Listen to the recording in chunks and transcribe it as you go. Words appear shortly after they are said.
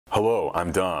Hello,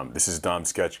 I'm Dom. This is Dom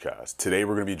Sketchcast. Today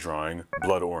we're going to be drawing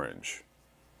Blood Orange.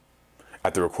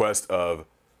 At the request of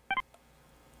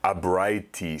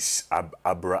Abraitis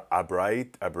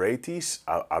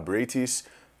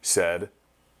said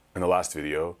in the last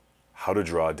video, how to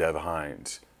draw Dev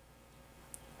Hines.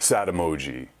 Sad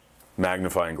emoji,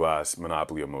 magnifying glass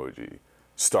Monopoly emoji,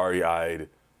 starry-eyed,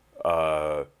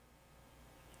 about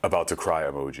to cry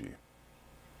emoji.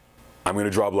 I'm going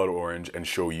to draw Blood Orange and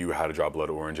show you how to draw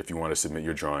Blood Orange if you want to submit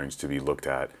your drawings to be looked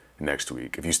at next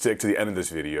week. If you stick to the end of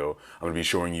this video, I'm going to be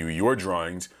showing you your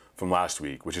drawings from last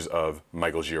week, which is of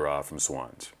Michael Gira from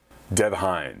Swans. Dev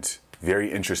Hines,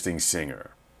 very interesting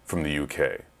singer from the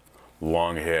UK.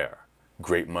 Long hair,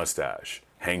 great mustache,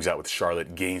 hangs out with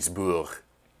Charlotte Gainsbourg.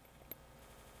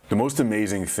 The most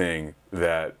amazing thing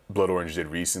that Blood Orange did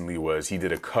recently was he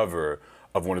did a cover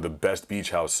of one of the best Beach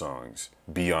House songs,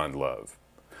 Beyond Love.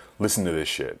 Listen to this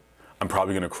shit. I'm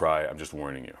probably gonna cry, I'm just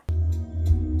warning you.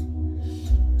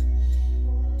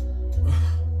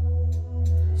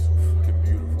 So fucking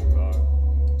beautiful, dog.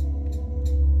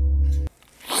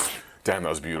 Damn, that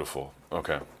was beautiful.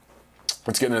 Okay,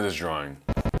 let's get into this drawing.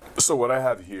 So what I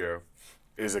have here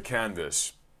is a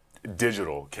canvas,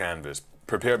 digital canvas,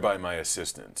 prepared by my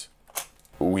assistant.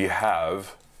 We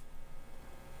have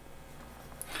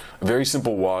a very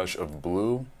simple wash of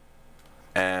blue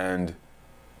and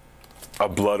a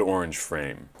blood orange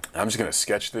frame. I'm just gonna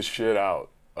sketch this shit out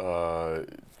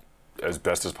as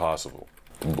best as possible.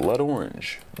 Blood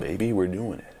orange, baby, we're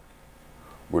doing it.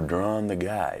 We're drawing the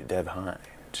guy, Dev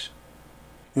Hines.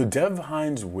 You know, Dev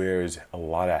Hines wears a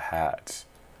lot of hats.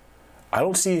 I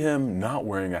don't see him not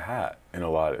wearing a hat in a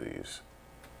lot of these.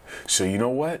 So you know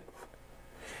what?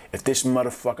 If this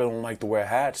motherfucker don't like to wear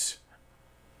hats,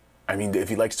 if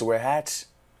he likes to wear hats,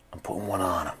 I'm putting one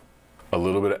on him. A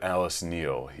little bit of Alice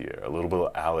Neal here. A little bit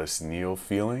of Alice Neal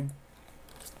feeling.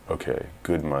 Okay,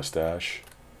 good mustache,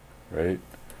 right?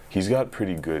 He's got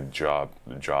pretty good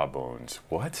jawbones.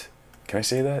 What? Can I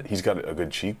say that? He's got a good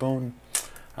cheekbone?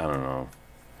 I don't know.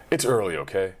 It's early,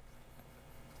 okay?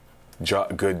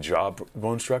 Good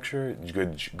jawbone structure,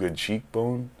 good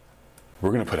cheekbone.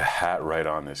 We're gonna put a hat right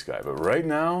on this guy. But right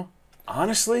now,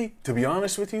 honestly, to be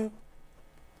honest with you,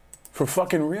 for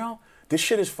fucking real, this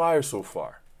shit is fire so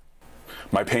far.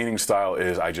 My painting style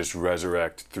is I just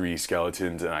resurrect 3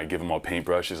 skeletons and I give them all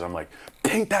paintbrushes. I'm like,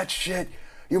 paint that shit,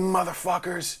 you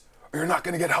motherfuckers, or you're not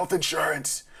gonna get health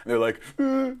insurance. And they're like,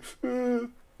 They're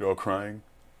all crying,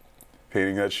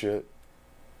 painting that shit.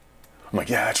 I'm like,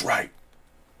 yeah, that's right.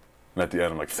 And at the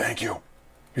end, I'm like, thank you.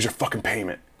 Here's your fucking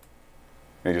payment.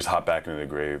 And they just hop back into the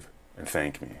grave and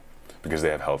thank me because they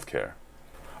have health care.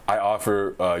 I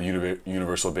offer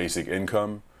universal basic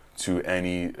income to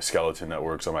any skeleton that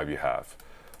works on my behalf.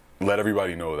 Let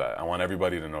everybody know that. I want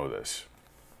everybody to know this.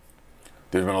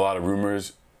 There's been a lot of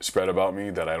rumors spread about me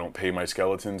that I don't pay my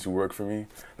skeletons who work for me.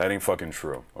 That ain't fucking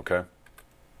true, okay?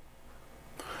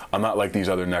 I'm not like these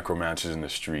other necromancers in the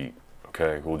street,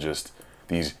 okay? Who'll just,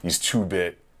 these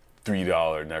 2-bit,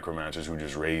 $3 necromancers who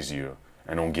just raise you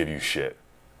and don't give you shit,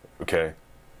 okay?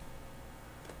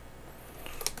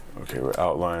 Okay, we're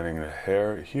outlining the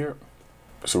hair here.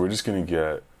 So we're just gonna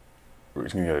get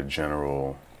a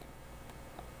general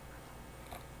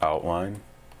outline.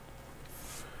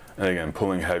 And again,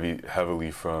 pulling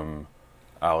heavily from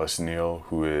Alice Neal,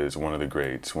 who is one of the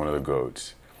greats, one of the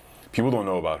GOATs. People don't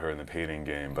know about her in the painting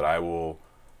game, but I will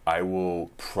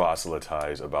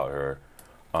proselytize about her.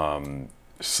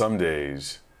 Some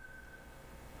days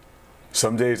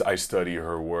I study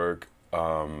her work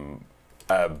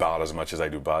about as much as I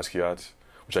do Basquiat,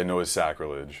 which I know is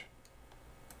sacrilege.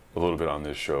 A little bit on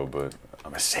this show, but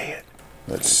I'm gonna say it.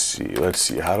 Let's see.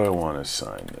 How do I want to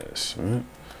sign this?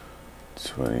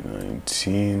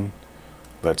 2019.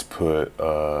 Let's put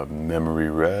memory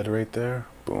red right there.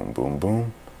 Boom, boom,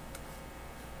 boom.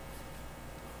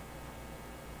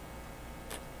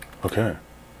 Okay.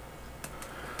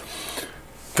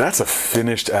 That's a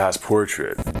finished ass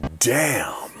portrait.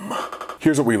 Damn.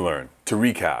 Here's what we learned. To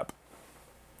recap.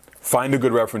 Find a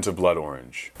good reference of Blood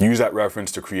Orange. Use that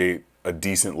reference to create a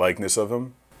decent likeness of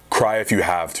him. Cry if you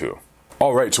have to.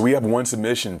 All right, so we have one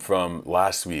submission from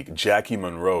last week. Jackie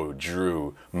Monroe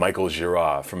drew Michael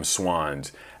Gira from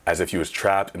Swans as if he was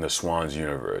trapped in the Swans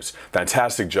universe.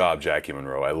 Fantastic job, Jackie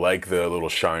Monroe. I like the little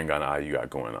Sharingan eye you got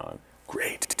going on.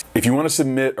 Great. If you want to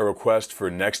submit a request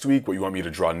for next week, what you want me to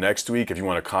draw next week, if you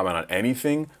want to comment on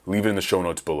anything, leave it in the show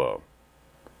notes below.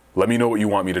 Let me know what you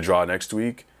want me to draw next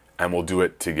week, and we'll do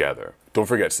it together. Don't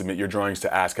forget, submit your drawings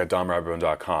to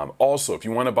ask@domraburn.com. Also, if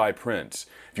you want to buy prints,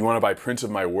 of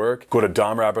my work, go to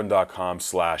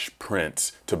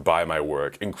domraburn.com/prints to buy my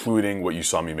work, including what you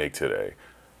saw me make today.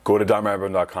 Go to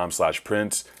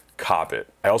diamondradburn.com/prints. Cop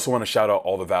it. I also want to shout out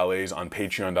all the valets on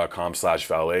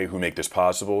patreon.com/valet who make this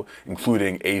possible,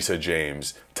 including Asa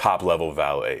James, top level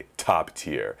valet, top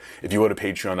tier. If you go to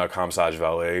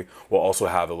patreon.com/valet, we'll also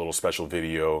have a little special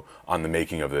video on the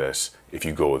making of this if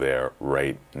you go there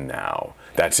right now.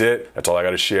 That's it. That's all I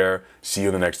got to share. See you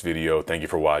in the next video. Thank you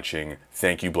for watching.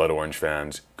 Thank you, Blood Orange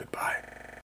fans. Goodbye.